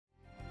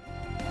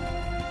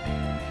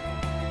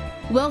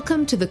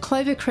Welcome to the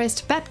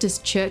Clovercrest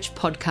Baptist Church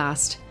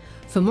podcast.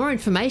 For more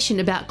information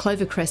about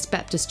Clovercrest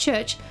Baptist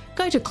Church,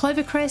 go to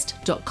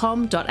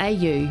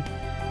clovercrest.com.au.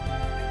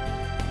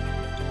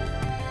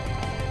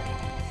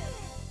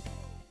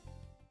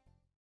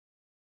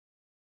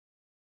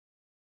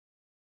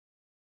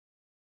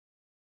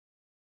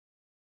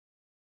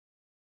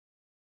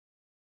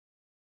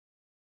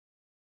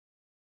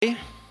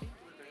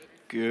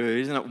 Good.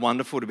 Isn't it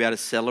wonderful to be able to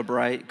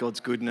celebrate God's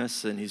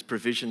goodness and His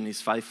provision and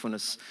His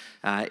faithfulness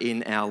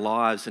in our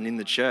lives and in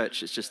the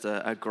church? It's just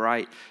a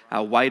great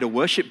way to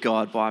worship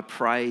God by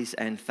praise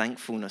and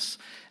thankfulness.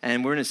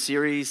 And we're in a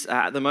series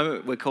at the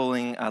moment we're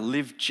calling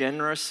Live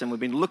Generous, and we've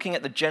been looking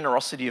at the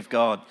generosity of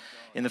God.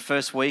 In the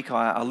first week,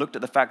 I looked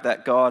at the fact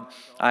that God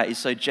is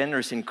so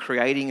generous in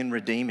creating and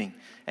redeeming.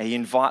 And He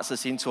invites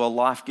us into a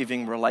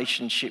life-giving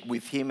relationship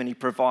with Him, and He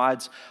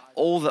provides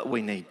all that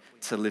we need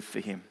to live for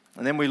Him.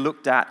 And then we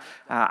looked at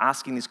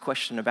asking this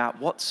question about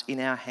what's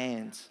in our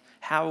hands.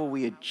 How are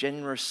we a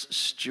generous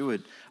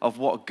steward of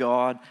what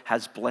God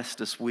has blessed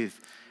us with?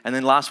 And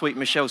then last week,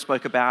 Michelle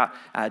spoke about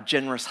a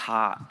generous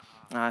heart.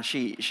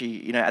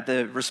 She, at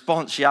the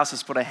response, she asked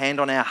us to put a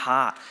hand on our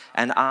heart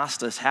and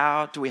asked us,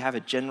 how do we have a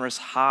generous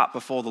heart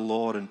before the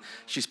Lord? And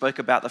she spoke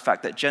about the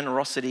fact that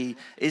generosity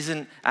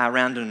isn't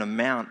around an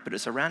amount, but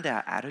it's around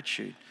our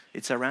attitude.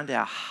 It's around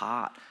our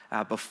heart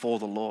before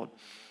the Lord.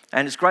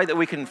 And it's great that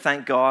we can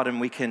thank God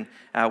and we can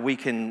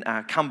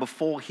come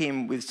before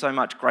Him with so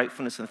much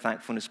gratefulness and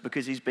thankfulness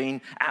because He's been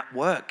at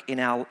work in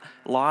our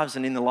lives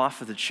and in the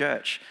life of the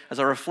church. As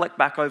I reflect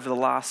back over the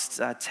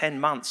last 10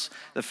 months,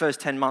 the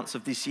first 10 months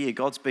of this year,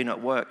 God's been at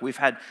work. We've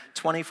had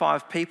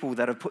 25 people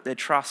that have put their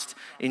trust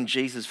in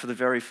Jesus for the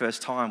very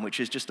first time, which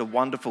is just a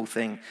wonderful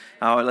thing.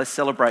 Let's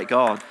celebrate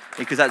God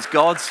because that's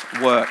God's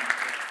work.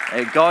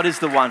 God is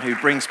the one who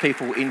brings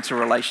people into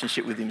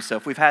relationship with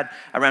Himself. We've had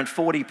around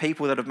 40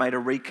 people that have made a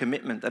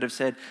recommitment, that have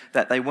said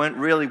that they weren't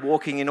really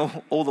walking in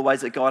all the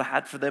ways that God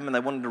had for them and they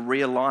wanted to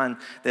realign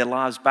their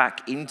lives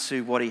back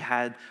into what He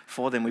had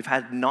for them. We've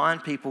had 9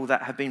 people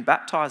that have been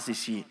baptized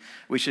this year,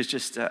 which is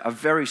just a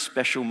very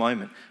special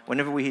moment.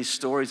 Whenever we hear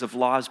stories of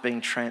lives being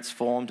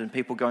transformed and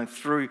people going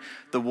through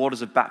the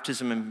waters of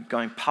baptism and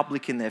going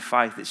public in their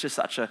faith, it's just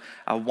such a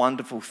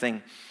wonderful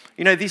thing.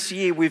 You know, this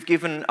year we've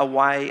given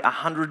away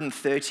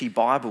 130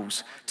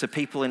 Bibles to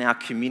people in our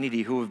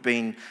community who have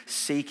been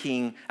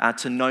seeking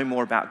to know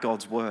more about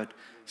God's Word.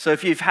 So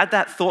if you've had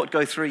that thought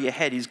go through your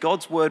head, is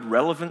God's Word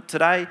relevant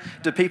today?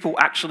 Do people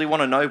actually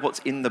want to know what's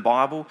in the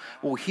Bible?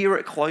 Well, here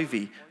at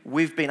Clovey,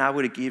 we've been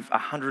able to give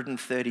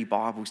 130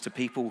 Bibles to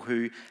people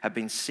who have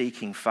been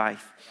seeking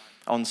faith.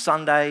 On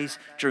Sundays,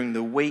 during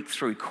the week,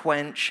 through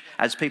Quench,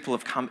 as people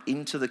have come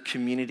into the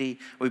community,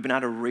 we've been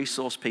able to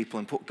resource people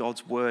and put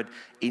God's Word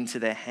into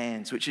their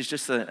hands, which is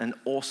just an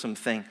awesome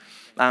thing.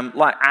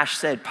 Like Ash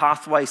said,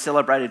 Pathway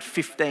celebrated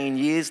 15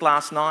 years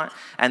last night,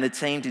 and the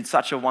team did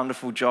such a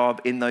wonderful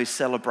job in those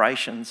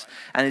celebrations.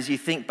 And as you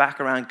think back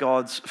around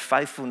God's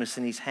faithfulness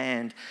in His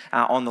hand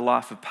on the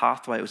life of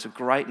Pathway, it was a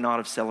great night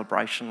of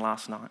celebration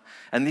last night.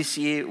 And this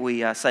year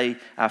we say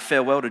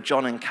farewell to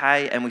John and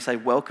Kay, and we say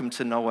welcome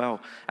to Noel.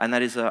 And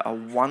that is a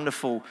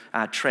wonderful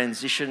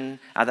transition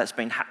that's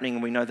been happening,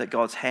 and we know that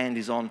God's hand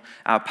is on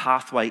our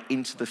Pathway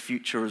into the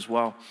future as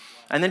well.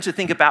 And then to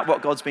think about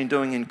what God's been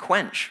doing in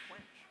Quench.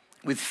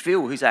 With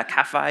Phil, who's our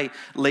cafe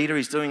leader,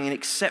 he's doing an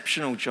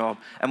exceptional job.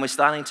 And we're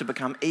starting to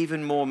become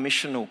even more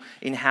missional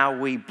in how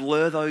we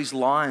blur those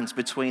lines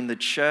between the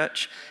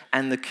church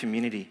and the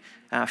community.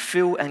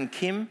 Phil and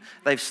Kim,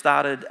 they've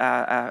started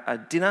a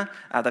dinner.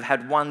 They've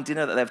had one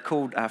dinner that they've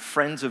called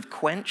Friends of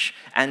Quench.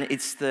 And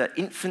it's the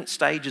infant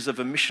stages of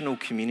a missional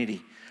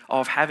community,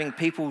 of having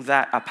people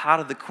that are part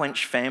of the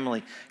Quench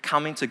family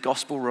come into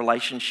gospel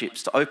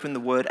relationships, to open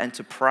the Word and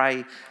to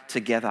pray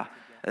together.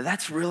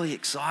 That's really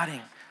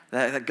exciting.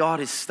 That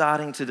God is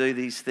starting to do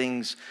these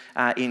things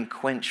in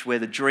Quench, where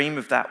the dream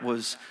of that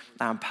was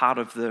part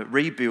of the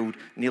rebuild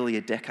nearly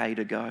a decade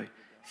ago.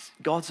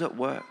 God's at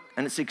work,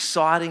 and it's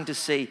exciting to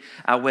see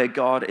where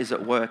God is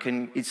at work.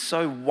 And it's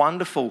so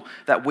wonderful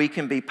that we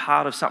can be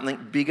part of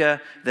something bigger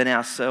than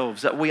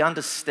ourselves, that we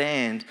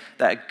understand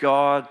that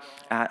God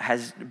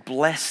has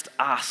blessed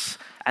us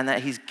and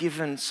that He's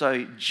given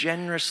so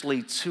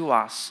generously to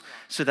us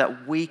so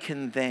that we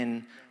can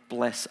then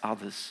bless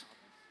others.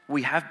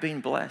 We have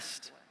been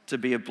blessed to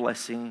be a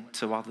blessing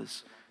to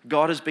others.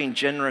 God has been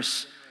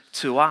generous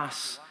to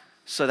us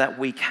so that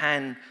we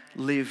can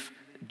live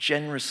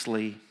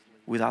generously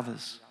with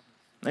others.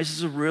 This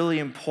is a really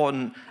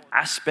important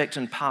aspect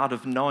and part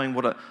of knowing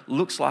what it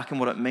looks like and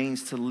what it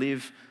means to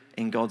live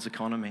in God's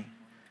economy.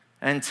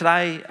 And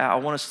today I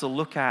want us to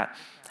look at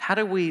how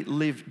do we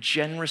live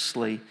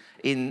generously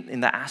in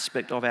the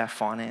aspect of our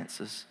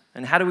finances.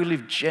 And how do we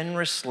live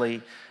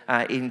generously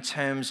in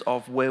terms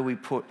of where we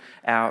put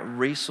our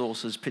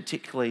resources,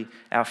 particularly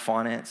our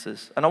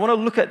finances? And I want to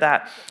look at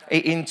that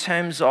in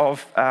terms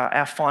of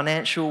our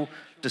financial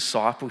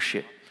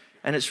discipleship.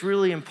 And it's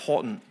really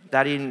important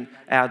that in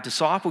our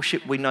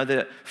discipleship, we know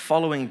that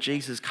following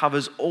Jesus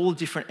covers all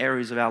different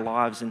areas of our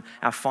lives, and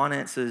our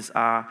finances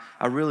are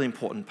a really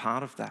important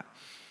part of that.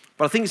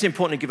 But I think it's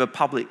important to give a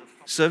public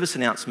service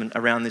announcement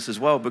around this as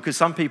well, because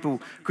some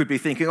people could be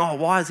thinking, oh,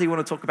 why does he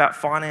want to talk about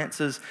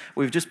finances?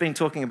 We've just been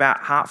talking about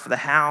Heart for the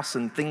House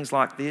and things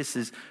like this.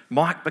 Is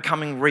Mike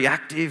becoming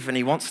reactive and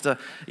he wants to,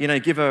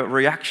 give a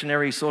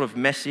reactionary sort of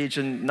message?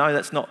 And no,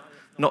 that's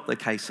not the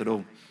case at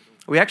all.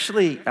 We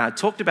actually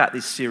talked about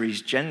this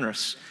series,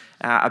 Generous,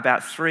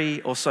 about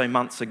 3 or so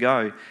months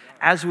ago,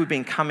 as we've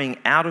been coming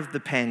out of the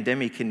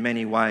pandemic in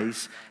many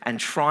ways and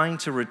trying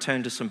to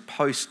return to some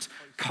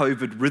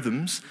post-COVID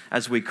rhythms,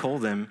 as we call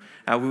them.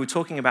 We were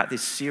talking about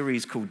this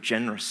series called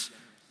Generous.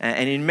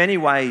 And in many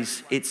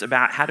ways, it's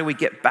about how do we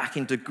get back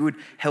into good,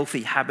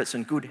 healthy habits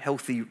and good,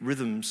 healthy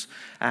rhythms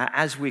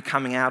as we're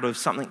coming out of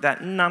something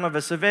that none of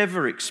us have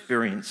ever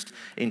experienced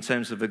in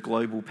terms of a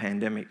global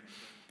pandemic.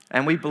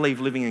 And we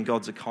believe living in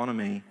God's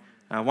economy,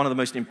 one of the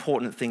most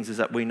important things is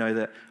that we know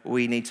that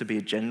we need to be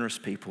a generous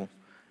people.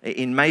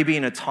 Maybe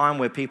in a time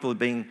where people are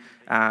being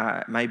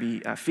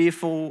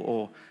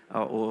fearful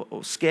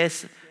or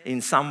scarce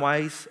in some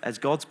ways, as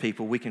God's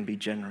people, we can be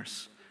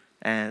generous.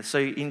 So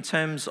in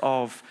terms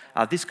of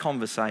this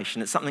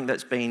conversation, it's something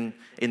that's been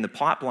in the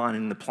pipeline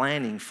and in the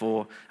planning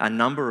for a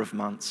number of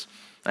months.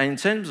 And in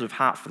terms of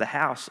Heart for the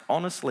House,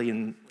 honestly,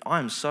 and I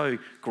am so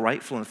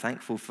grateful and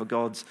thankful for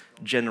God's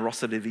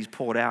generosity that he's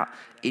poured out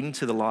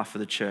into the life of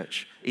the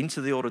church,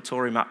 into the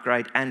auditorium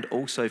upgrade, and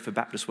also for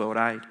Baptist World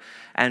Aid.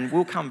 And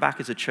we'll come back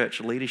as a church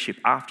leadership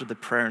after the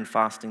prayer and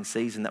fasting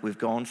season that we've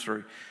gone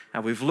through.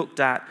 We've looked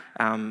at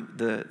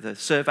the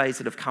surveys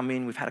that have come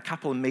in. We've had a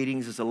couple of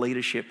meetings as a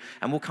leadership,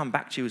 and we'll come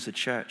back to you as a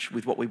church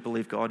with what we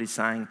believe God is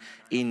saying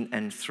in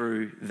and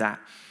through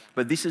that.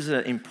 But this is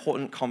an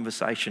important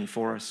conversation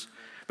for us.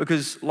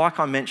 Because like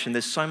I mentioned,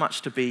 there's so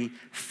much to be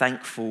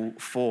thankful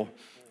for.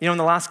 In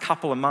the last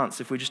couple of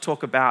months, if we just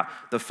talk about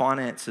the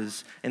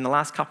finances, in the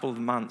last couple of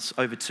months,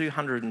 over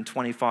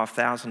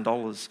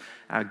 $225,000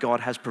 God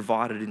has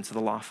provided into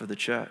the life of the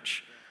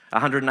church.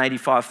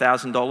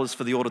 $185,000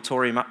 for the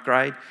auditorium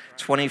upgrade,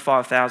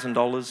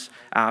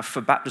 $25,000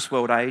 for Baptist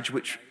World Aid,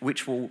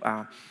 which will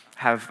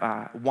have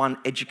one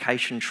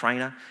education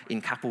trainer in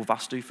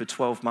Kapilvastu for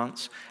 12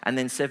 months, and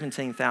then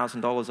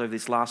 $17,000 over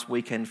this last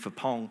weekend for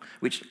Pong,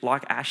 which,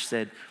 like Ash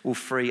said, will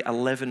free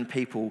 11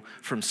 people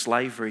from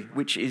slavery,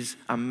 which is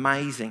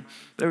amazing.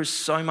 There is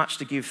so much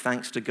to give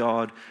thanks to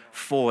God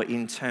for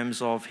in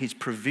terms of his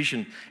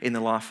provision in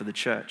the life of the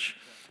church.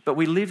 But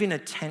we live in a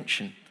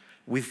tension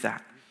with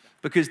that,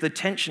 because the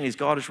tension is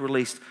God has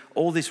released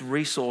all this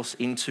resource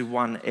into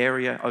one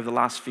area over the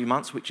last few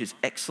months, which is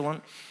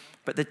excellent.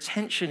 But the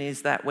tension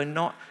is that we're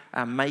not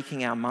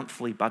making our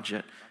monthly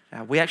budget.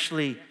 We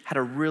actually had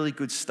a really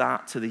good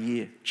start to the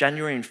year.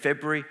 January and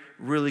February,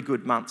 really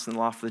good months in the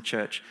life of the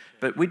church.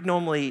 But we'd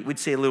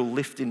see a little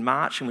lift in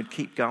March and we'd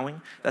keep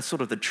going. That's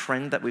sort of the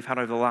trend that we've had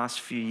over the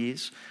last few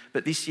years.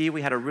 But this year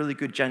we had a really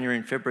good January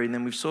and February, and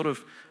then we've sort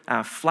of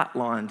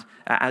flatlined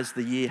as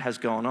the year has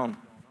gone on.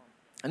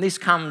 And this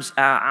comes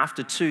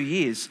after 2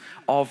 years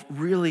of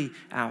really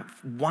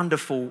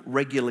wonderful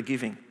regular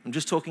giving. I'm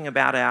just talking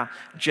about our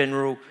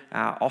general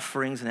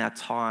offerings and our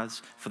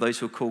tithes for those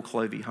who call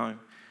Clovey home.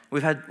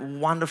 We've had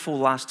wonderful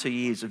last 2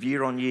 years of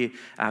year-on-year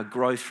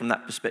growth from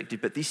that perspective,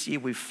 but this year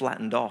we've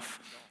flattened off,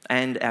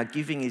 and our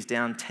giving is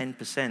down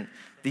 10%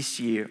 this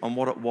year on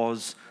what it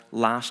was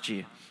last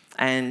year.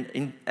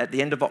 And at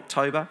the end of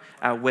October,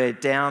 we're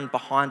down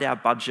behind our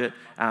budget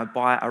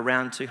by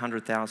around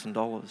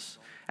 $200,000.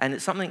 And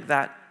it's something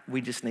that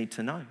we just need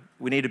to know.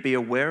 We need to be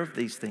aware of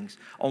these things.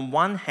 On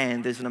one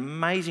hand, there's an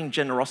amazing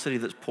generosity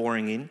that's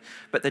pouring in,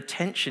 but the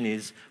tension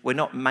is we're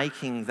not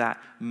making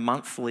that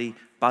monthly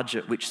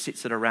budget, which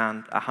sits at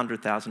around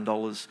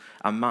 $100,000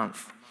 a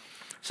month.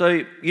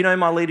 So,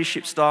 my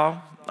leadership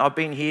style. I've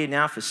been here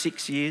now for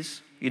 6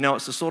 years.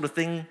 It's the sort of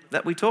thing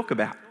that we talk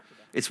about.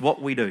 It's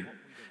what we do.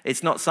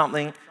 It's not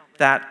something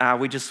that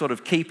we just sort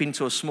of keep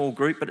into a small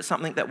group, but it's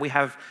something that we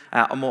have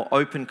a more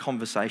open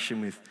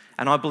conversation with.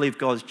 And I believe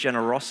God's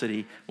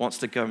generosity wants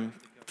to go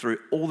through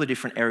all the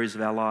different areas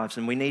of our lives,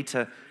 and we need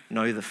to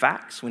know the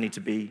facts. We need to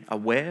be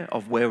aware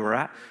of where we're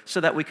at so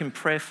that we can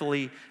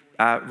prayerfully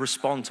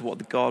respond to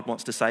what God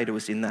wants to say to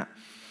us in that.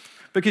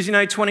 Because,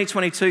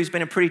 2022 has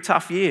been a pretty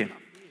tough year.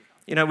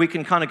 We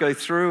can kind of go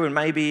through and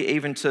maybe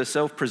even to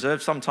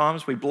self-preserve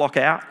sometimes, we block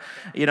out,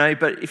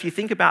 but if you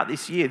think about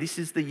this year, this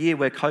is the year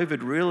where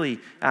COVID really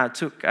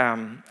took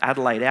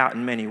Adelaide out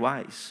in many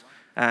ways.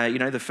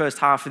 The first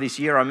half of this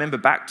year, I remember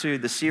back to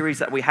the series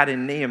that we had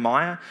in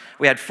Nehemiah.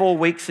 We had 4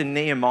 weeks in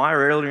Nehemiah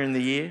earlier in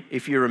the year,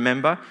 if you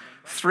remember.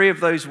 3 of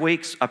those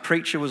weeks, a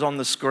preacher was on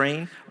the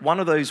screen. 1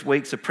 of those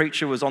weeks, a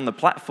preacher was on the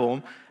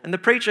platform. And the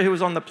preacher who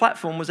was on the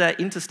platform was our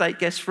interstate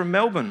guest from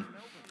Melbourne.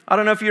 I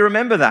don't know if you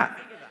remember that.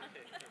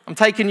 I'm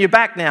taking you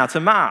back now to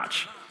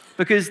March,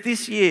 because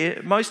this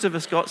year, most of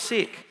us got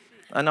sick.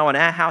 I know in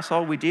our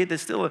household we did.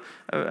 There's still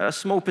a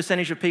small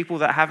percentage of people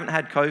that haven't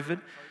had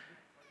COVID.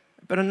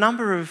 But a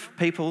number of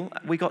people,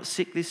 we got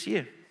sick this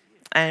year.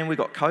 And we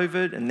got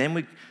COVID, and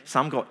then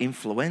some got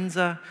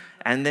influenza,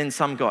 and then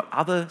some got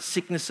other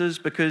sicknesses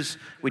because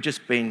we've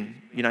just been,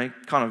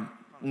 kind of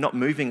not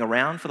moving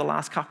around for the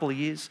last couple of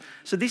years.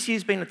 So this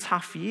year's been a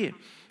tough year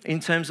in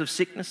terms of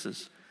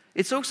sicknesses.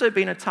 It's also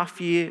been a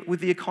tough year with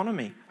the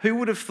economy. Who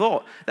would have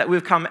thought that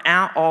we've come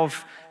out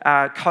of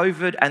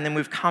COVID and then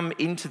we've come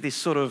into this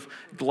sort of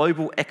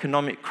global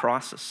economic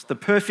crisis? The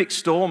perfect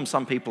storm,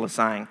 some people are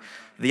saying.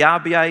 The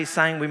RBA is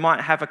saying we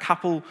might have a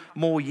couple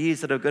more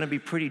years that are going to be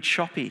pretty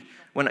choppy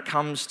when it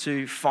comes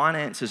to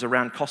finances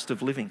around cost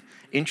of living.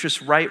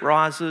 Interest rate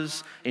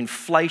rises,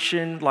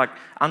 inflation, like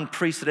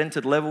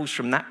unprecedented levels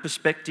from that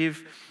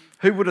perspective.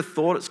 Who would have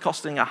thought it's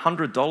costing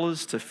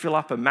 $100 to fill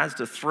up a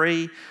Mazda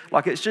 3?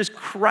 Like, it's just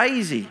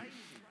crazy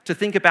to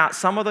think about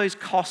some of those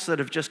costs that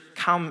have just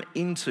come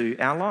into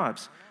our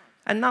lives.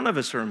 And none of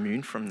us are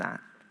immune from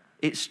that.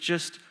 It's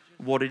just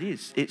what it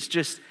is. It's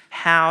just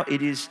how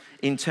it is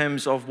in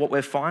terms of what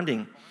we're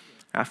finding.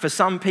 For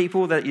some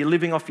people, that you're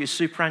living off your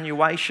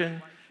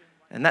superannuation,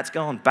 and that's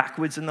gone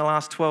backwards in the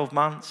last 12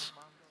 months.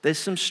 There's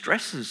some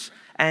stresses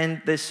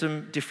and there's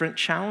some different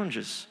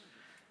challenges.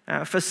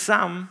 For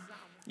some,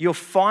 you're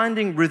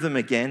finding rhythm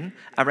again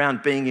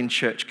around being in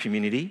church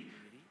community,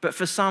 but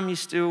for some, you're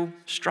still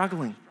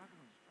struggling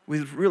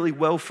with really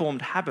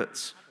well-formed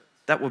habits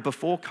that were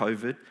before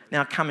COVID,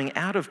 now coming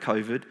out of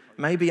COVID,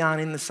 maybe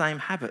aren't in the same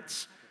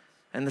habits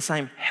and the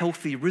same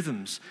healthy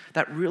rhythms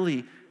that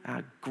really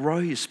grow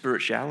your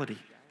spirituality.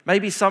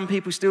 Maybe some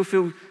people still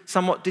feel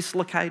somewhat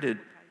dislocated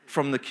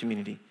from the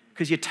community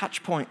because your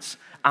touch points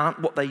aren't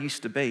what they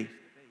used to be.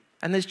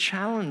 And there's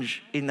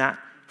challenge in that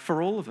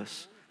for all of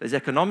us. There's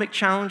economic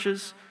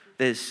challenges,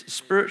 there's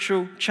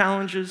spiritual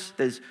challenges,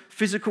 there's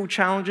physical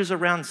challenges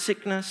around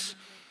sickness.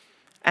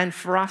 And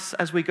for us,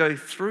 as we go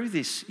through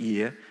this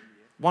year,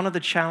 one of the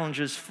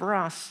challenges for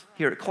us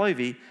here at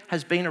Clovey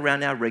has been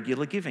around our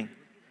regular giving.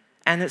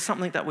 And it's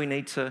something that we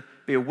need to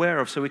be aware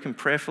of so we can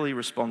prayerfully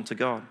respond to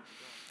God.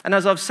 And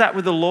as I've sat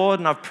with the Lord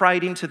and I've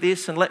prayed into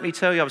this, and let me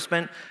tell you, I've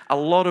spent a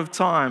lot of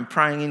time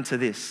praying into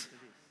this.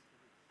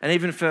 And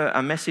even for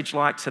a message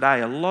like today,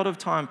 a lot of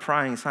time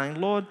praying,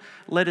 saying, Lord,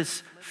 let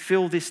us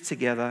fill this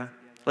together.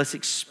 Let's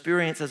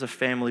experience as a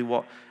family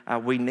what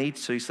we need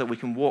to so that we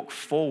can walk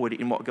forward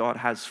in what God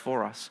has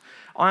for us.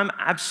 I'm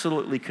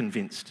absolutely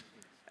convinced,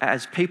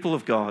 as people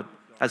of God,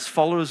 as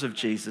followers of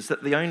Jesus,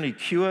 that the only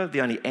cure, the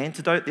only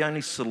antidote, the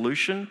only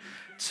solution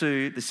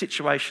to the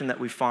situation that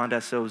we find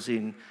ourselves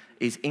in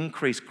is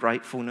increased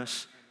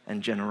gratefulness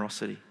and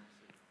generosity.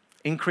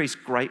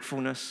 Increased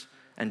gratefulness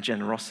and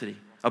generosity.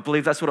 I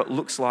believe that's what it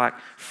looks like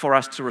for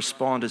us to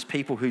respond as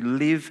people who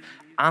live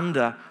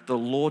under the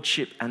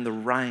lordship and the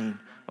reign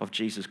of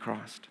Jesus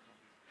Christ.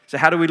 So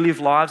how do we live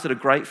lives that are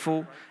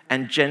grateful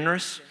and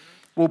generous?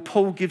 Well,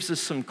 Paul gives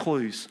us some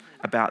clues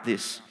about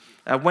this.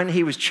 When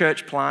he was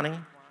church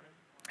planting,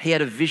 he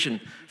had a vision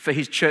for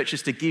his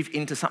churches to give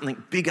into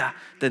something bigger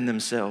than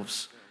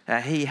themselves.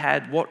 He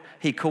had what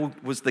he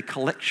called was the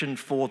collection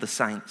for the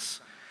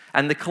saints.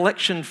 And the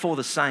collection for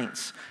the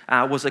saints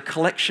was a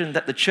collection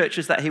that the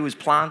churches that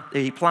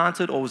he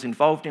planted or was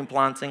involved in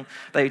planting,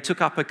 they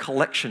took up a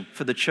collection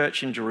for the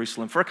church in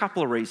Jerusalem for a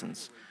couple of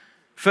reasons.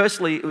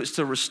 Firstly, it was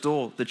to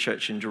restore the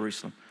church in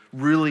Jerusalem,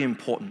 really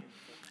important.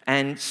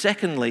 And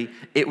secondly,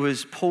 it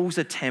was Paul's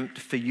attempt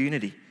for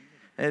unity.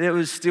 And there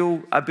was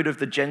still a bit of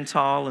the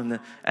Gentile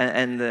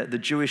and the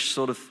Jewish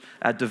sort of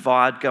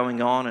divide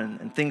going on,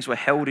 and things were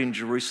held in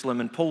Jerusalem.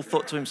 And Paul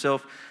thought to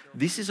himself,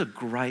 this is a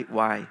great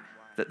way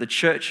that the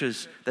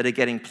churches that are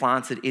getting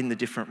planted in the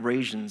different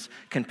regions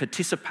can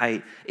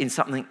participate in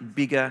something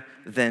bigger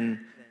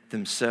than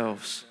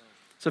themselves.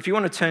 So if you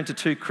want to turn to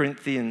 2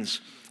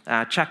 Corinthians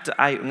chapter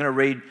 8, I'm going to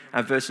read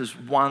verses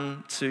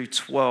 1 to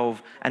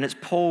 12, and it's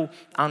Paul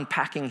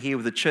unpacking here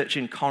with the church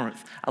in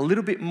Corinth a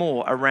little bit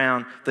more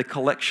around the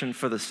collection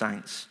for the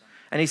saints.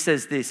 And he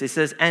says this, he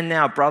says, and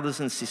now,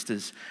 brothers and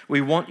sisters, we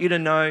want you to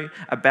know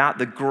about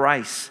the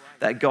grace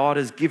that God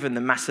has given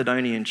the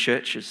Macedonian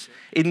churches.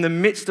 In the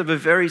midst of a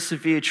very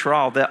severe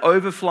trial, their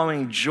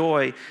overflowing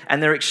joy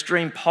and their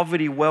extreme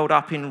poverty welled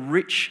up in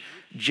rich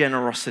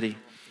generosity.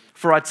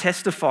 For I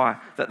testify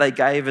that they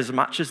gave as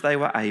much as they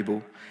were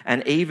able,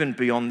 and even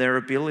beyond their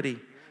ability.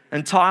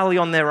 Entirely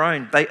on their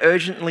own, they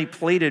urgently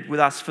pleaded with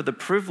us for the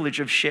privilege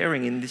of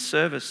sharing in this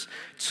service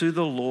to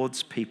the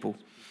Lord's people.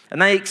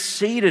 And they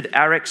exceeded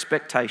our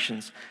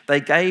expectations. They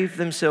gave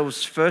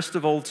themselves first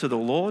of all to the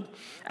Lord,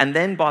 and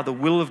then by the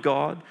will of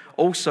God,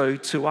 also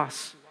to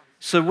us.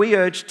 So we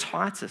urge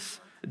Titus,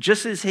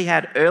 just as he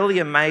had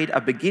earlier made a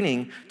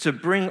beginning, to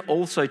bring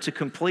also to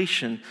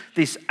completion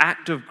this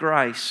act of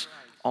grace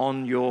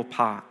on your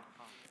part.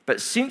 But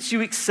since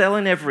you excel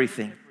in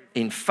everything,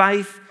 in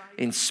faith,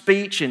 in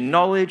speech, in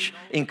knowledge,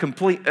 in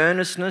complete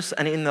earnestness,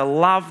 and in the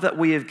love that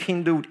we have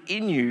kindled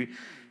in you,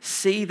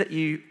 see that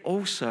you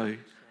also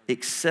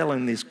excel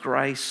in this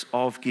grace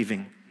of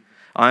giving.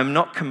 I am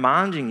not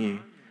commanding you,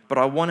 but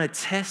I want to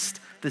test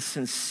the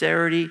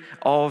sincerity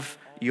of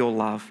your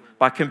love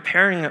by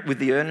comparing it with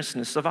the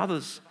earnestness of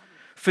others.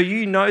 For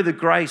you know the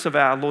grace of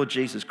our Lord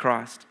Jesus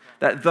Christ.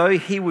 that though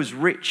he was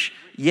rich,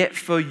 yet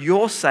for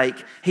your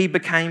sake he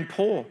became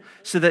poor,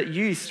 so that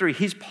you through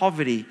his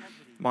poverty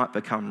might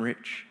become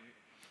rich.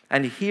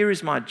 And here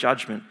is my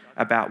judgment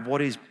about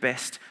what is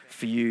best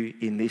for you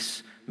in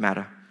this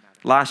matter.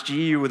 Last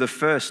year you were the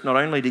first not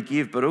only to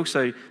give, but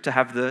also to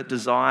have the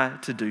desire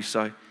to do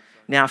so.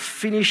 Now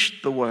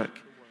finish the work,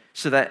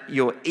 so that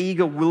your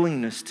eager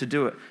willingness to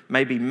do it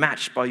may be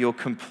matched by your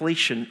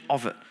completion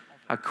of it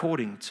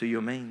according to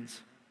your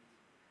means.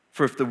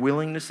 For if the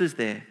willingness is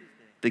there,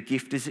 the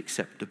gift is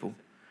acceptable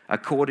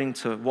according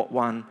to what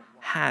one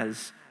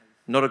has,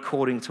 not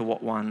according to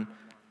what one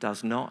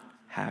does not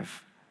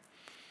have.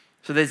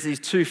 So there's these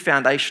two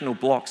foundational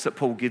blocks that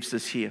Paul gives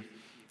us here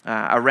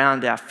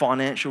around our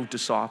financial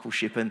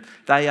discipleship, and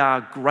they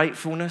are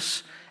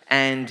gratefulness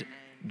and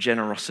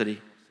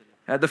generosity.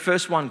 The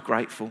first one,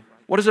 grateful.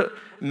 What does it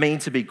mean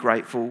to be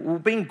grateful? Well,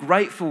 being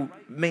grateful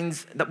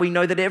means that we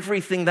know that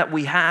everything that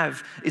we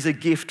have is a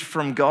gift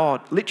from God.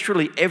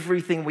 Literally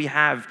everything we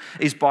have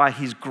is by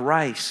his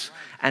grace.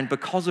 And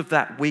because of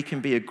that, we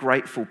can be a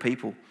grateful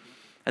people.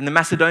 And the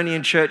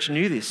Macedonian church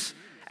knew this.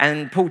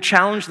 And Paul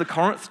challenged the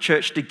Corinth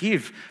church to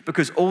give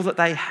because all that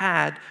they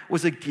had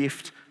was a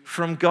gift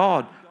from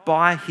God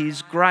by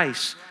his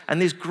grace. And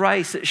this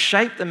grace, it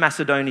shaped the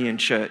Macedonian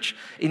church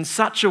in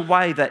such a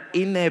way that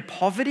in their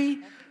poverty,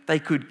 they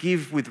could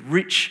give with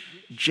rich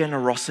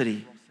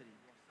generosity.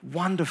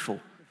 Wonderful.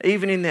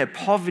 Even in their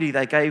poverty,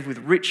 they gave with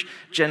rich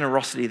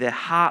generosity. Their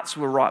hearts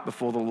were right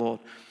before the Lord.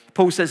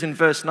 Paul says in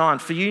verse 9,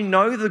 "For you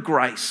know the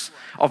grace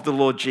of the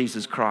Lord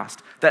Jesus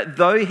Christ, that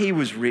though he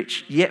was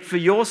rich, yet for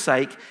your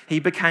sake he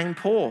became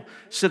poor,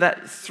 so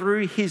that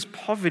through his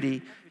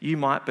poverty you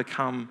might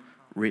become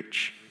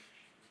rich."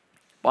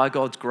 By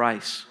God's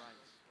grace,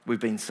 we've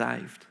been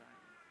saved.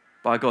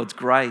 By God's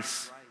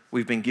grace,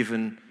 we've been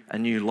given a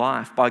new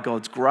life. By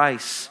God's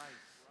grace,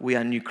 we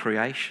are new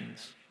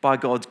creations. By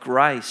God's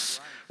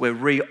grace, we're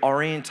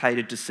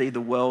reorientated to see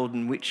the world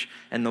in which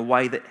and the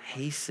way that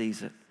he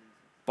sees it.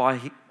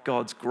 By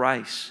God's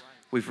grace,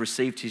 we've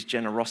received his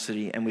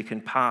generosity and we can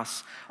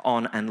pass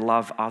on and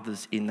love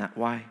others in that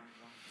way.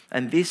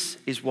 And this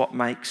is what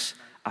makes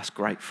us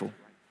grateful,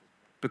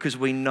 because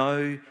we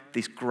know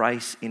this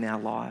grace in our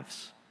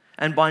lives.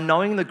 And by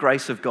knowing the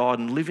grace of God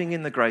and living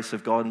in the grace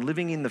of God and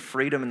living in the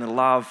freedom and the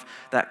love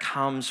that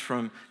comes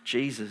from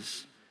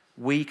Jesus,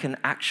 we can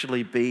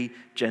actually be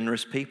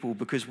generous people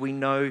because we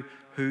know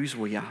whose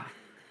we are.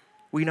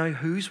 We know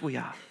whose we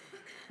are.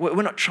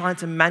 We're not trying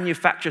to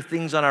manufacture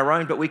things on our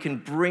own, but we can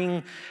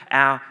bring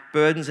our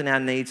burdens and our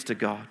needs to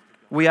God.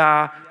 We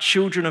are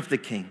children of the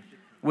King.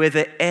 We're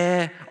the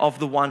heir of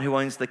the one who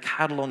owns the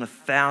cattle on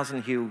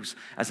 1,000 hills,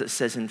 as it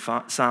says in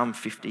Psalm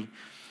 50.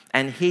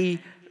 And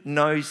he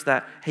knows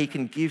that he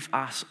can give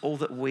us all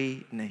that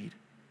we need.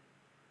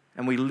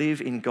 And we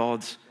live in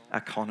God's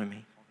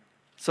economy.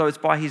 So it's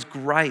by his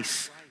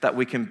grace that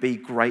we can be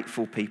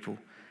grateful people.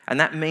 And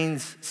that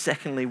means,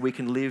 secondly, we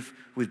can live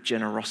with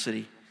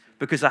generosity,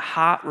 because a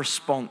heart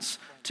response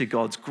to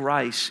God's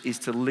grace is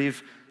to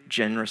live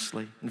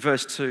generously. In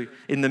verse 2,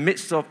 in the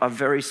midst of a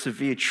very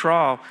severe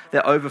trial,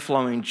 their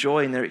overflowing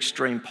joy and their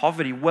extreme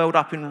poverty welled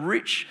up in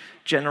rich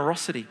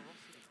generosity.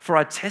 For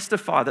I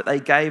testify that they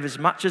gave as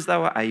much as they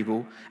were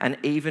able and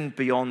even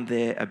beyond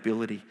their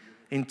ability,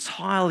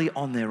 entirely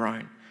on their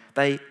own.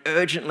 They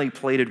urgently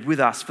pleaded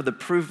with us for the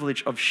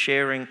privilege of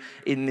sharing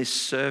in this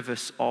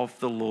service of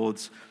the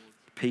Lord's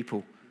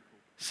people.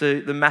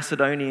 So the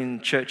Macedonian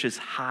church's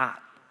heart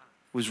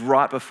was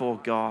right before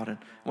God and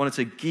wanted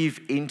to give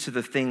into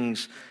the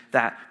things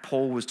that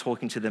Paul was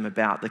talking to them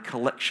about, the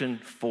collection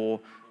for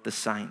the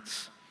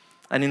saints.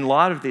 And in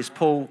light of this,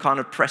 Paul kind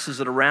of presses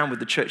it around with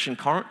the church in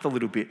Corinth a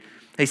little bit.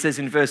 He says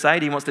in verse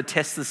 8, he wants to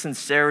test the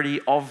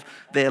sincerity of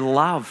their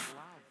love.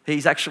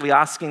 He's actually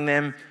asking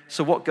them,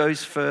 so what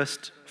goes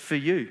first for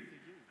you?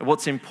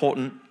 What's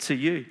important to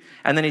you?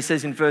 And then he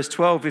says in verse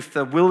 12, if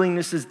the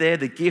willingness is there,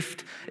 the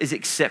gift is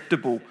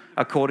acceptable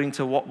according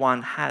to what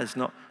one has,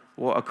 not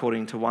what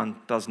according to one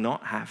does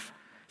not have.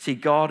 See,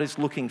 God is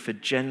looking for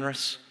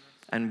generous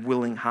and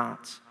willing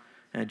hearts.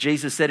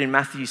 Jesus said in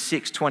Matthew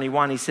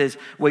 6:21, he says,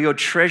 where your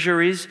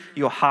treasure is,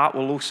 your heart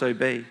will also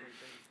be.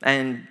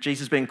 And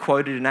Jesus, being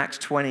quoted in Acts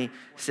 20,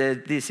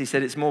 said this. He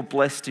said, it's more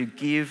blessed to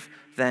give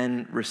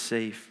than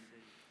receive.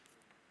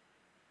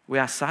 We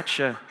are such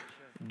a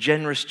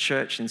generous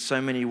church in so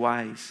many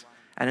ways.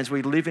 And as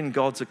we live in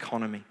God's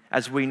economy,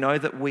 as we know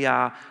that we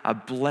are a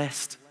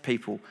blessed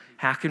people,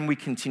 how can we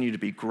continue to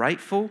be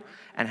grateful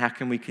and how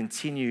can we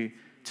continue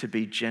to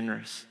be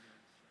generous?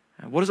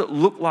 What does it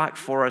look like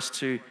for us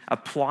to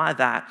apply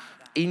that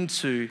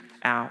into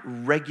our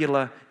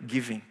regular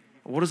giving?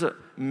 What does it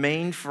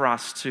mean for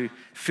us to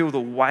feel the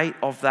weight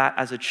of that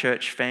as a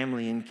church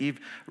family and give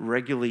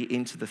regularly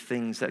into the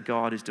things that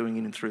God is doing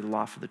in and through the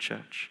life of the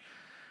church?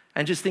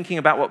 And just thinking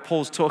about what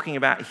Paul's talking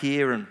about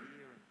here and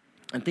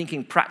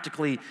thinking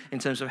practically in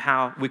terms of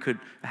how we could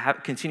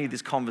continue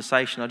this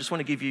conversation, I just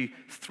want to give you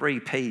 3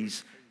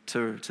 P's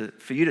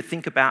for you to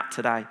think about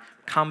today.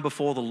 Come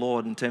before the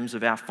Lord in terms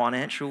of our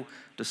financial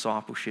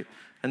discipleship.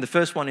 And the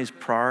first one is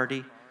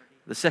priority,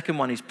 The second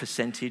one is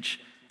percentage.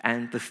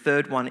 And the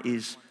third one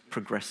is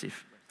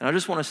progressive. And I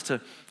just want us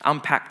to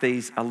unpack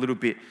these a little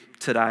bit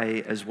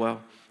today as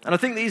well. And I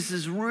think this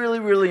is really,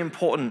 really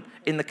important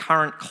in the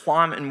current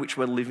climate in which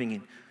we're living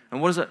in.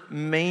 And what does it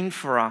mean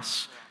for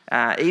us,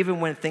 even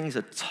when things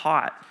are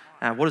tight?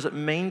 What does it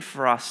mean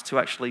for us to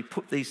actually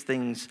put these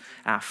things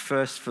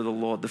first for the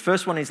Lord? The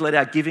first one is let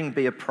our giving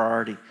be a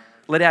priority.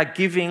 Let our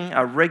giving,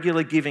 our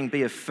regular giving,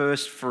 be a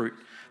first fruit,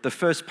 the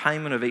first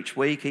payment of each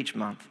week, each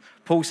month.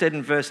 Paul said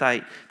in verse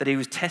 8 that he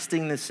was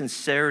testing the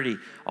sincerity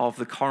of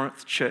the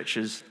Corinth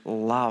church's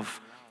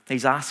love.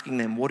 He's asking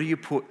them, what do you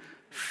put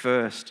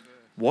first?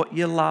 What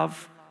you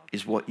love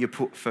is what you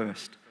put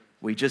first.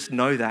 We just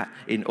know that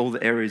in all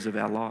the areas of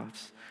our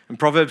lives. In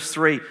Proverbs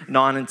 3,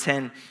 9 and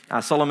 10,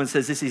 Solomon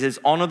says this, he says,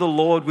 honor the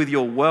Lord with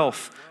your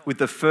wealth, with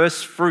the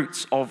first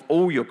fruits of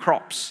all your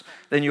crops.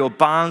 Then your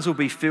barns will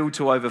be filled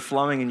to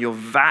overflowing and your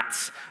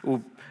vats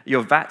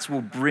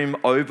will brim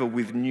over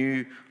with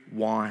new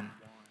wine.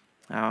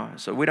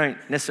 So we don't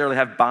necessarily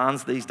have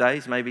barns these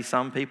days. Maybe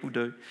some people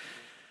do.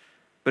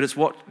 But it's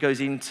what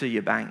goes into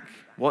your bank.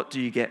 What do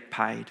you get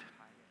paid?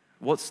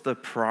 What's the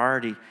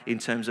priority in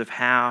terms of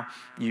how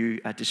you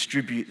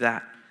distribute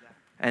that?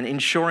 And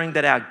ensuring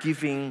that our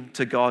giving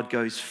to God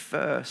goes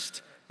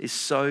first is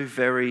so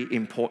very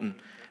important.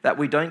 That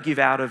we don't give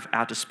out of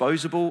our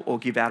disposable or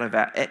give out of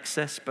our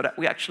excess, but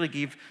we actually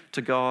give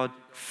to God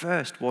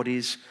first what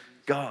is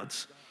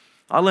God's.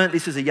 I learned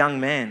this as a young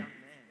man.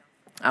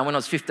 When I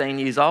was 15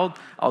 years old,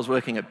 I was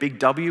working at Big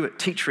W at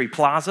Tea Tree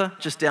Plaza,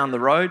 just down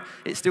the road.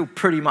 It still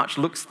pretty much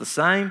looks the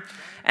same.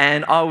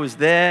 And I was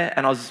there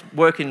and I was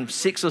working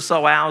 6 or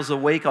so hours a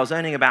week. I was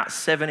earning about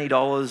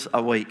 $70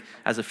 a week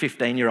as a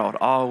 15-year-old.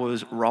 I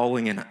was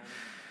rolling in it.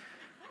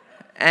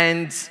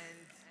 And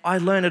I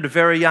learned at a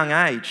very young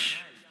age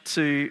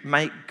to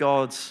make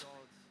God's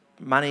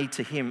money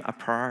to Him a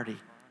priority,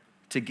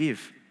 to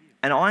give.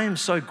 And I am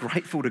so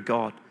grateful to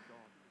God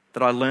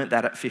that I learned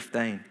that at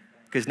 15.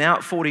 Because now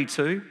at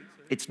 42,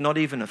 it's not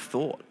even a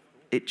thought.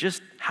 It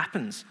just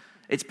happens.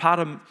 It's part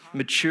of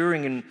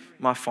maturing in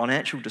my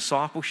financial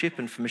discipleship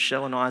and for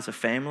Michelle and I as a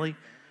family.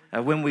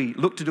 When we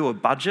look to do a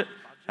budget,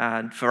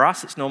 for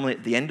us, it's normally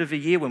at the end of a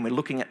year when we're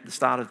looking at the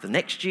start of the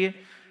next year.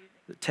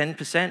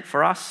 10%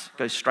 for us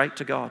goes straight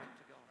to God.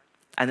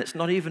 And it's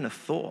not even a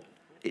thought.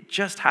 It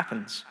just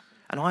happens.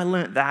 And I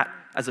learnt that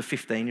as a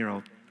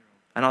 15-year-old.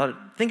 And I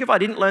think if I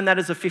didn't learn that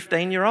as a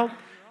 15-year-old,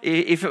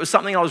 if it was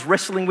something I was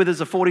wrestling with as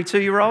a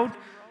 42-year-old,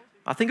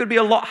 I think it would be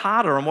a lot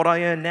harder on what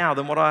I earn now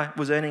than what I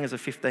was earning as a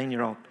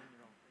 15-year-old.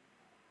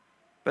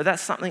 But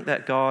that's something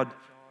that God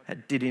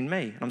did in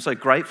me. And I'm so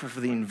grateful for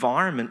the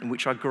environment in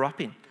which I grew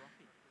up in.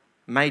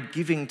 Made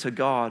giving to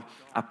God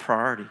a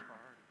priority.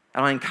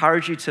 And I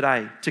encourage you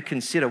today to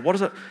consider, what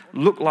does it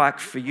look like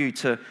for you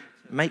to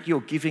make your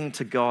giving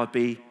to God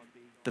be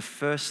the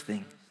first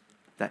thing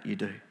that you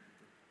do?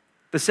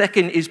 The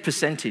second is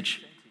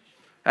percentage.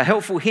 A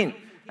helpful hint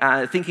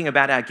thinking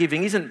about our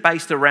giving isn't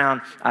based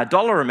around a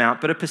dollar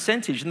amount, but a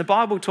percentage. And the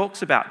Bible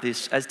talks about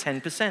this as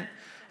 10%.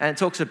 And it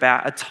talks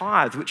about a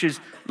tithe, which is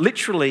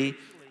literally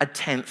a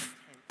 10th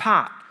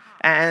part.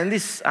 And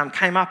this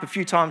came up a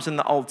few times in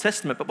the Old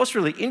Testament. But what's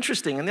really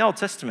interesting, in the Old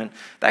Testament,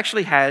 they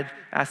actually had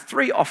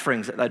 3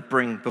 offerings that they'd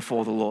bring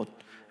before the Lord.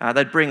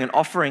 They'd bring an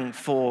offering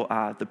for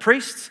the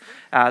priests.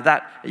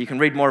 That you can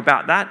read more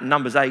about that in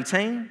Numbers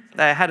 18.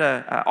 They had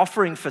an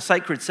offering for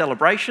sacred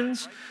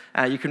celebrations.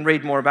 You can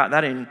read more about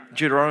that in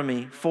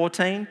Deuteronomy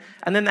 14.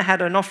 And then they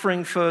had an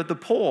offering for the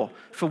poor,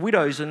 for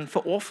widows and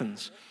for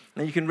orphans.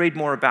 And you can read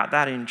more about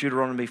that in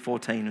Deuteronomy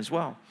 14 as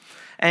well.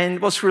 And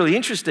what's really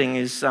interesting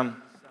is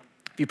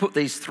if you put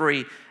these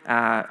 3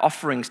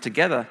 offerings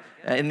together,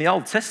 in the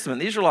Old Testament,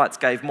 the Israelites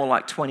gave more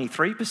like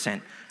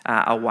 23%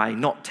 away,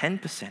 not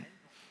 10%.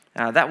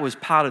 That was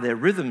part of their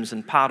rhythms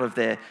and part of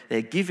their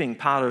giving,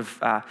 part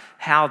of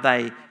how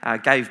they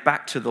gave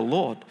back to the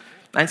Lord.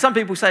 And some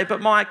people say,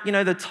 but Mike, you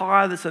know, the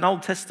tithe, it's an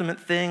Old Testament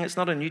thing, it's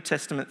not a New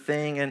Testament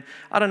thing. And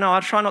I don't know, I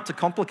try not to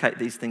complicate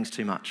these things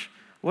too much.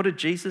 What did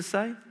Jesus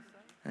say?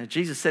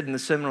 Jesus said in the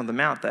Sermon on the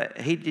Mount that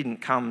he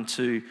didn't come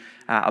to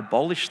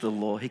abolish the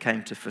law, he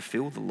came to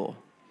fulfill the law.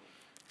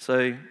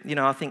 So, you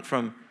know, I think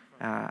from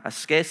a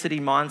scarcity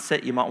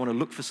mindset, you might want to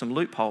look for some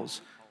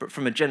loopholes. But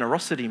from a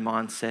generosity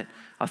mindset,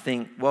 I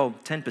think, well,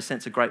 10%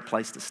 is a great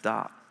place to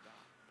start.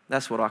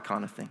 That's what I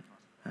kind of think.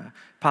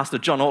 Pastor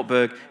John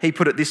Ortberg, he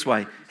put it this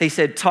way. He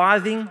said,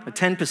 tithing,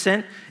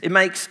 10%, it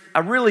makes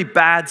a really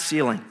bad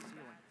ceiling,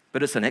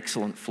 but it's an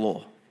excellent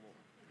floor.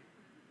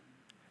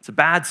 It's a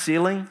bad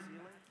ceiling,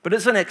 but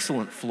it's an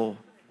excellent floor.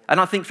 And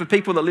I think for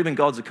people that live in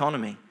God's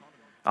economy,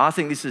 I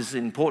think this is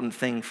an important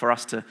thing for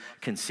us to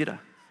consider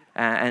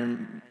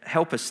and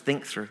help us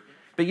think through.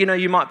 But you know,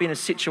 you might be in a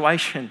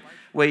situation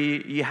where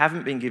you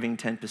haven't been giving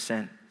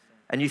 10%,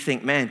 and you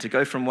think, man, to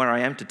go from where I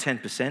am to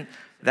 10%,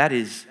 that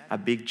is a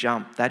big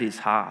jump. That is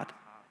hard.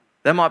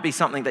 That might be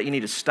something that you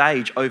need to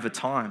stage over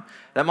time.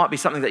 That might be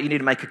something that you need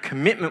to make a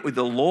commitment with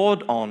the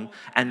Lord on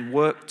and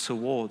work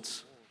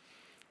towards.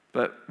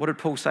 But what did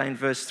Paul say in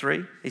verse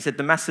 3? He said,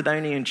 the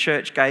Macedonian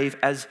church gave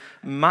as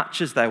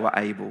much as they were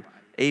able,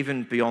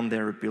 even beyond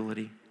their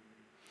ability.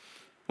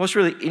 What's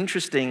really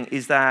interesting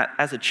is that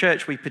as a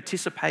church, we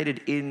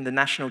participated in the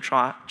National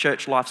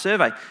Church Life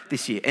Survey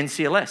this year,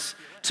 NCLS.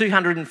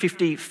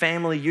 250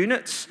 family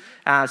units,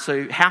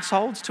 so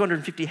households,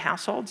 250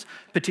 households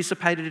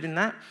participated in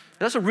that.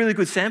 That's a really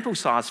good sample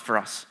size for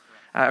us.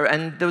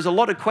 And there was a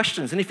lot of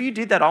questions. And if you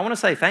did that, I want to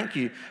say thank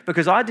you,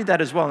 because I did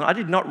that as well. And I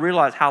did not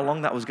realize how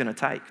long that was going to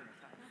take.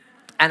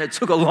 And it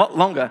took a lot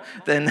longer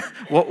than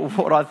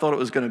what I thought it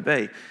was going to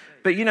be.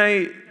 But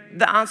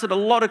that answered a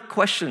lot of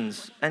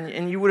questions.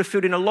 And you would have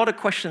filled in a lot of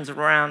questions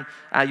around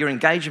your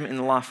engagement in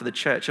the life of the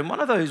church. And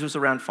one of those was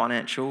around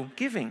financial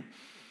giving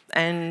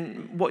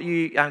and what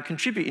you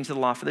contribute into the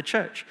life of the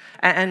church.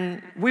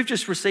 And we've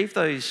just received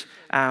those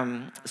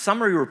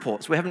summary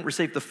reports. We haven't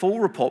received the full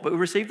report, but we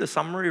received the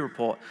summary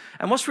report.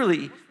 And what's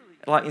really,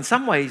 in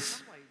some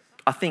ways,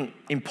 I think,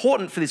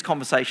 important for this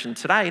conversation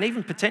today, and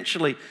even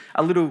potentially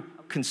a little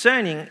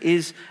concerning,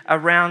 is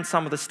around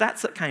some of the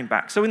stats that came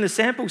back. So in the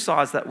sample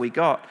size that we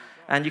got,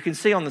 and you can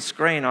see on the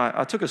screen,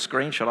 I took a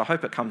screenshot, I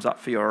hope it comes up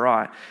for you all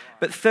right,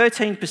 but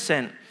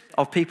 13%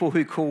 of people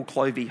who call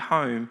Clovey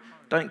home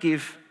don't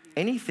give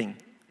anything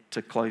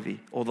to Clovey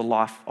or the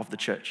life of the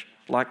church,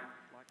 like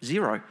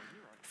zero,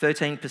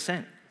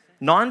 13%.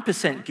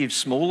 9% give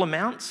small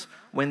amounts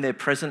when they're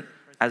present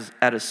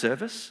at a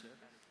service,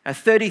 and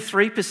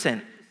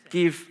 33%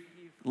 give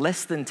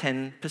less than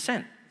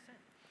 10%.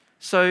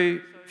 So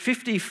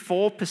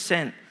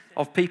 54%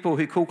 of people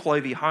who call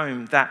Clovey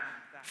home that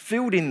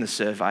filled in the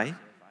survey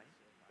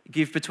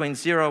give between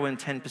 0 and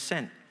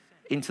 10%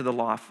 into the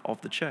life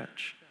of the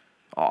church.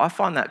 I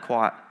find that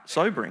quite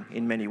sobering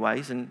in many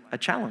ways and a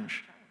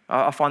challenge.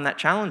 I find that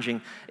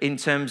challenging in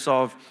terms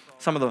of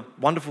some of the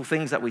wonderful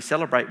things that we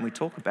celebrate and we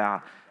talk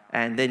about,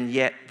 and then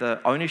yet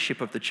the ownership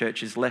of the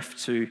church is left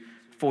to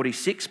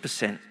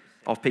 46%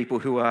 of people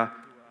who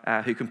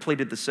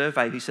completed the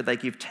survey who said they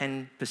give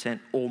 10%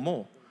 or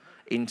more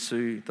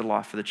into the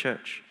life of the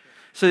church.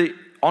 So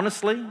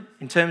honestly,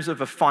 in terms of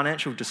a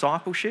financial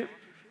discipleship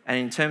and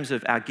in terms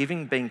of our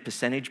giving being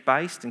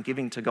percentage-based and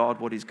giving to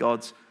God what is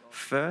God's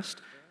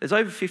first, there's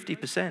over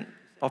 50%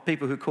 of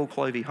people who call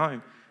Clovey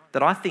home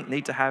that I think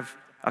need to have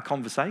a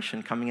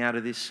conversation coming out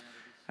of this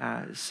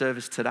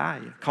service today.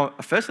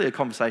 Firstly, a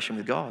conversation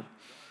with God.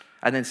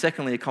 And then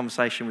secondly, a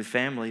conversation with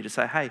family to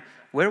say, hey,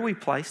 where are we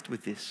placed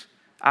with this?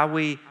 Are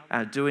we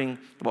doing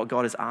what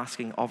God is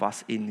asking of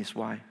us in this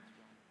way?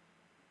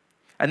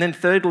 And then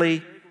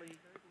thirdly,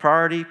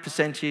 priority,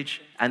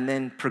 percentage, and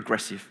then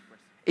progressive.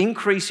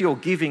 Increase your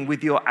giving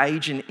with your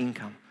age and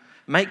income.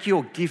 Make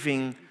your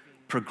giving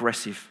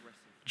progressive.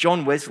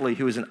 John Wesley,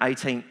 who was an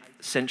 18th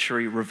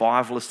century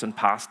revivalist and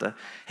pastor,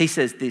 he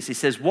says this, he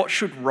says, what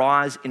should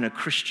rise in a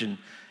Christian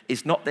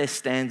is not their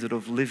standard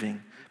of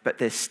living, but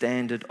their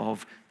standard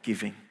of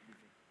giving.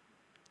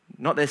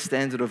 Not their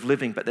standard of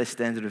living, but their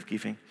standard of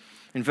giving.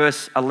 In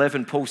verse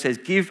 11, Paul says,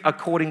 give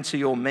according to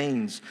your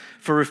means,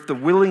 for if the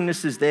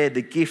willingness is there,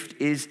 the gift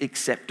is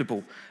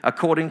acceptable,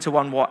 according to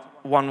one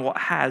what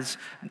has,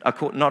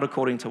 not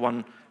according to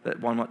one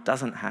what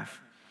doesn't have.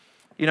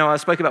 I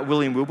spoke about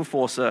William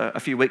Wilberforce a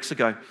few weeks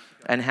ago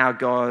and how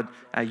God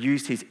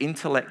used his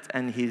intellect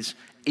and his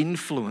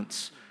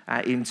influence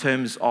in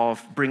terms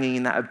of bringing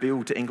in that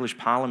bill to English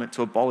Parliament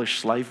to abolish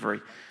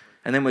slavery.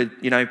 And then we're,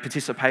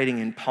 participating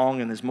in Pong,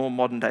 and there's more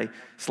modern-day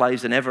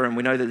slaves than ever, and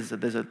we know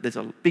that there's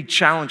a big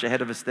challenge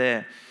ahead of us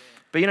there.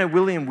 But,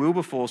 William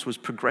Wilberforce was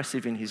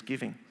progressive in his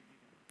giving.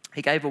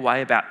 He gave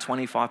away about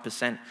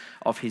 25%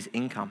 of his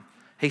income.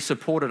 He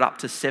supported up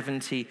to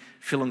 70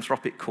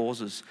 philanthropic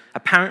causes.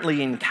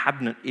 Apparently in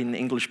cabinet in the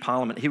English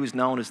Parliament, he was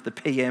known as the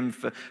PM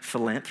for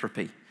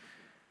philanthropy.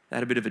 They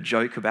had a bit of a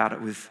joke about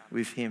it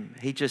with him.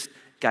 He just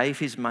gave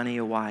his money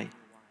away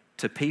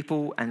to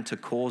people and to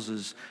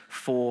causes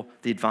for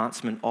the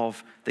advancement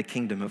of the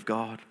kingdom of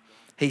God.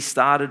 He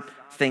started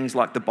things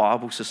like the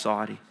Bible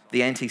Society,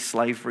 the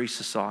Anti-Slavery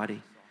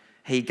Society.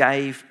 He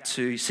gave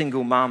to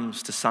single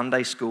mums, to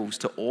Sunday schools,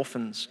 to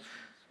orphans.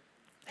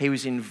 He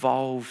was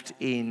involved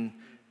in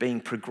being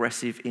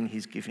progressive in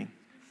his giving.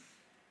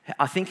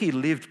 I think he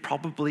lived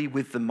probably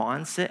with the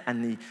mindset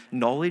and the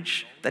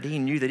knowledge that he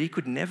knew that he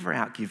could never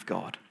outgive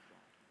God.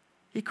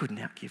 He couldn't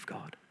outgive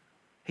God.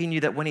 He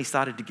knew that when he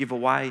started to give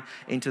away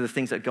into the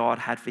things that God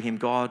had for him,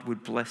 God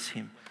would bless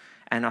him.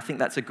 And I think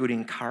that's a good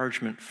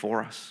encouragement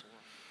for us.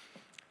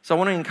 So I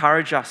want to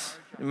encourage us,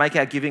 make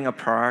our giving a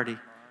priority,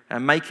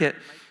 and make it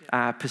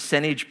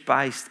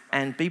percentage-based,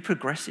 and be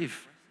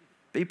progressive.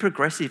 Be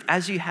progressive.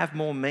 As you have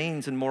more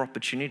means and more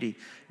opportunity,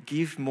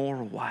 give more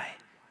away.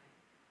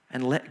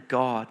 And let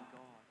God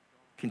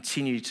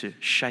continue to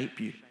shape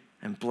you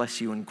and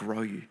bless you and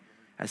grow you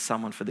as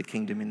someone for the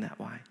kingdom in that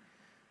way.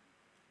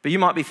 But you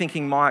might be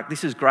thinking, Mike,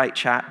 this is great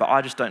chat, but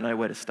I just don't know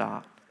where to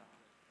start.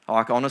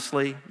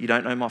 Honestly, you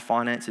don't know my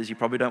finances. You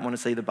probably don't want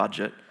to see the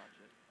budget.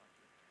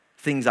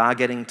 Things are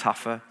getting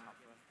tougher.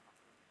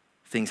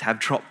 Things have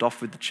dropped off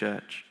with the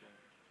church.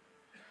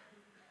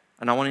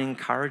 And I want to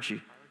encourage you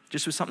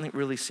just with something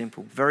really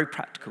simple, very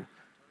practical,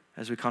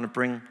 as we kind of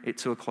bring it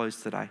to a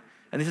close today.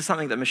 And this is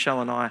something that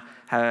Michelle and I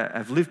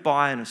have lived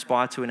by and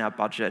aspire to in our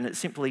budget, and it's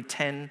simply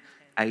 10,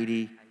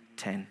 80,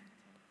 10.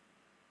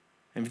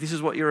 And if this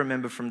is what you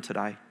remember from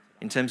today,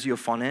 in terms of your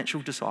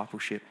financial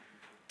discipleship,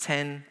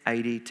 10,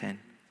 80, 10.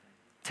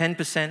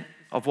 10%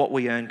 of what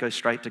we earn goes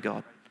straight to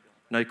God.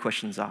 No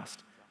questions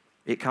asked.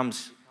 It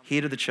comes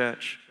here to the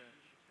church,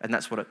 and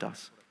that's what it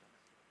does.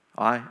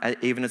 I,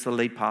 even as the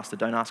lead pastor,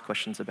 don't ask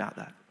questions about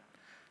that.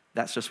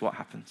 That's just what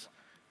happens.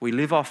 We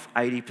live off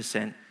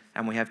 80%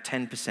 and we have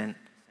 10%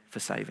 for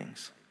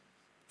savings.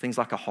 Things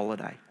like a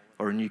holiday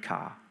or a new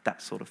car,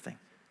 that sort of thing.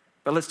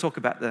 But let's talk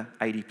about the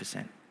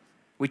 80%.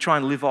 We try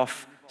and live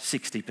off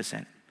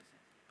 60%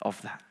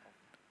 of that.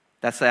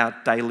 That's our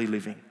daily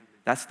living.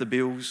 That's the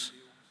bills,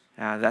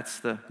 that's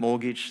the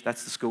mortgage,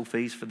 that's the school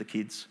fees for the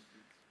kids,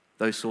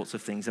 those sorts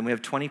of things. And we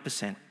have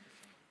 20%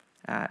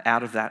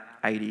 out of that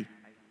 80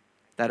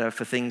 that are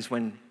for things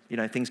when,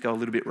 things go a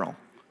little bit wrong.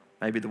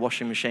 Maybe the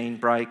washing machine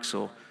breaks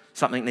or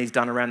something needs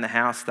done around the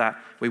house that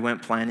we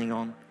weren't planning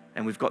on,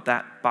 and we've got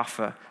that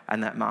buffer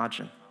and that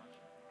margin.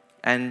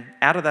 And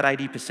out of that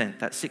 80%,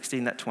 that 60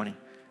 and that 20,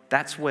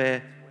 that's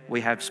where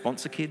we have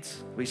sponsor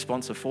kids. We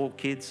sponsor 4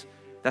 kids.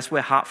 That's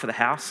where Heart for the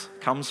House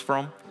comes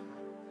from.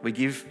 We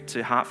give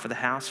to Heart for the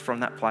House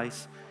from that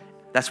place.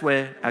 That's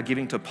where our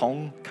giving to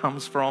Pong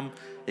comes from.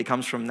 It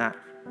comes from that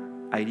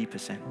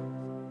 80%.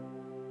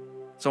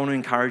 So I want to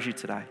encourage you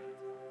today.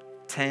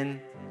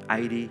 10,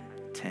 80,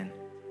 10.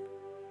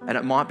 And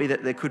it might be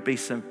that there could be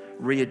some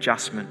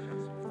readjustment,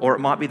 or it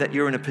might be that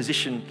you're in a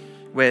position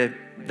where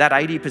that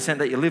 80%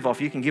 that you live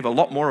off, you can give a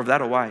lot more of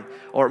that away.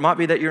 Or it might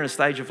be that you're in a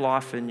stage of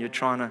life and you're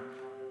trying to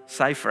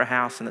save for a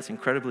house and it's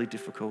incredibly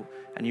difficult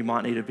and you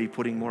might need to be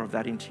putting more of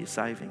that into your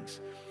savings.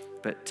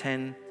 But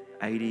 10,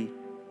 80,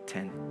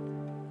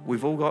 10.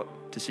 We've all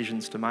got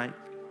decisions to make.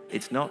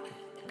 It's not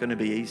going to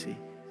be easy,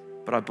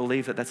 but I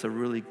believe that that's a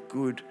really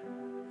good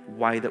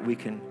way that we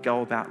can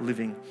go about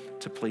living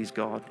to please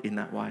God in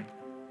that way.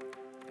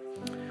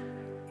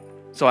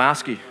 So I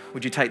ask you,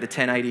 would you take the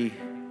 10, 80,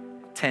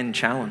 10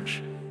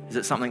 challenge? Is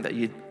it something that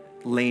you'd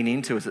lean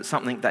into? Is it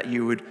something that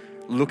you would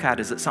look at?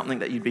 Is it something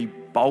that you'd be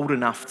bold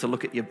enough to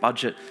look at your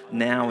budget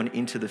now and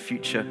into the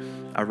future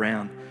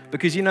around?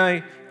 Because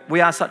we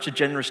are such a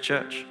generous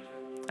church.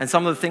 And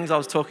some of the things I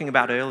was talking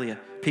about earlier,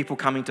 people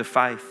coming to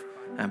faith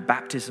and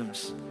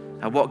baptisms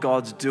and what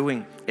God's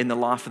doing in the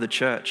life of the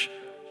church,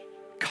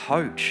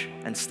 coach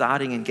and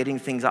starting and getting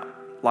things up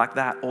like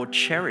that, or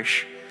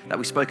cherish that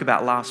we spoke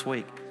about last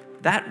week,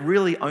 that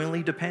really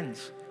only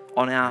depends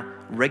on our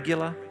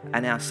regular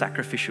and our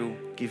sacrificial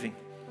giving.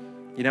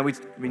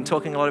 We've been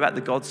talking a lot about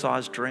the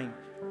God-sized dream,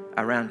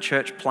 around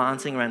church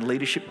planting, around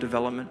leadership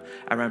development,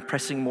 around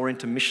pressing more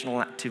into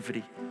missional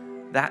activity.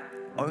 That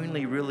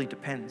only really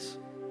depends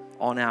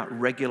on our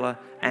regular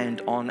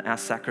and on our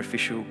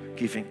sacrificial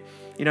giving.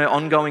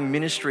 Ongoing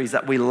ministries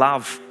that we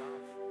love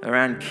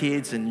around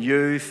kids and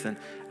youth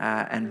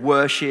and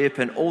worship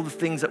and all the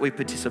things that we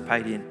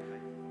participate in,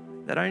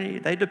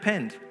 they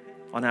depend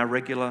on our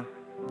regular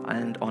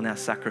and on our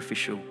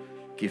sacrificial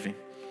giving.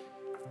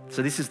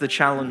 So this is the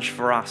challenge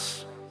for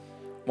us,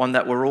 one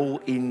that we're all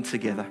in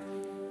together.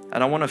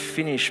 And I want to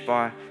finish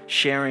by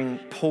sharing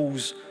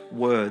Paul's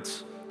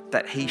words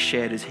that he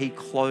shared as he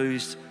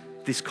closed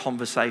this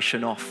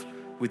conversation off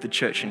with the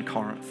church in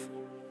Corinth.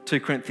 2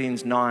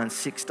 Corinthians 9,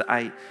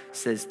 6-8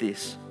 says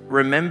this: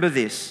 "Remember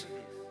this,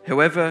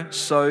 whoever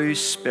sows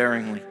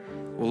sparingly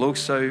will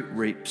also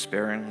reap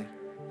sparingly,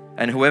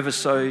 and whoever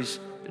sows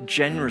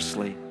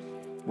generously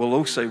will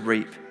also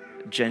reap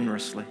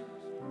generously.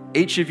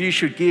 Each of you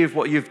should give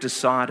what you've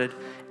decided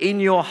in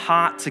your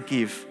heart to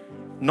give,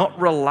 not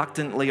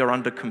reluctantly or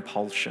under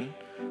compulsion,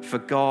 for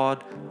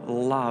God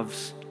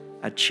loves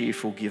a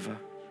cheerful giver.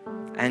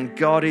 And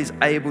God is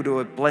able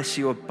to bless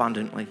you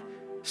abundantly,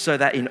 so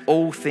that in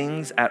all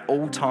things, at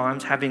all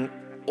times, having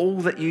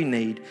all that you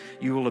need,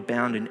 you will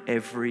abound in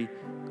every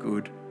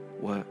good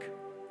work."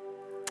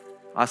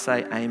 I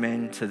say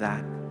amen to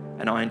that,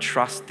 and I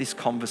entrust this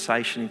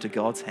conversation into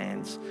God's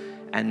hands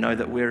and know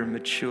that we're a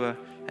mature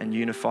and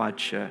unified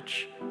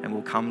church, and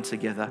we'll come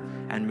together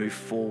and move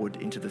forward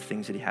into the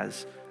things that He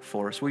has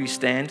for us. Will you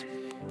stand?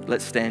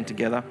 Let's stand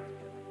together.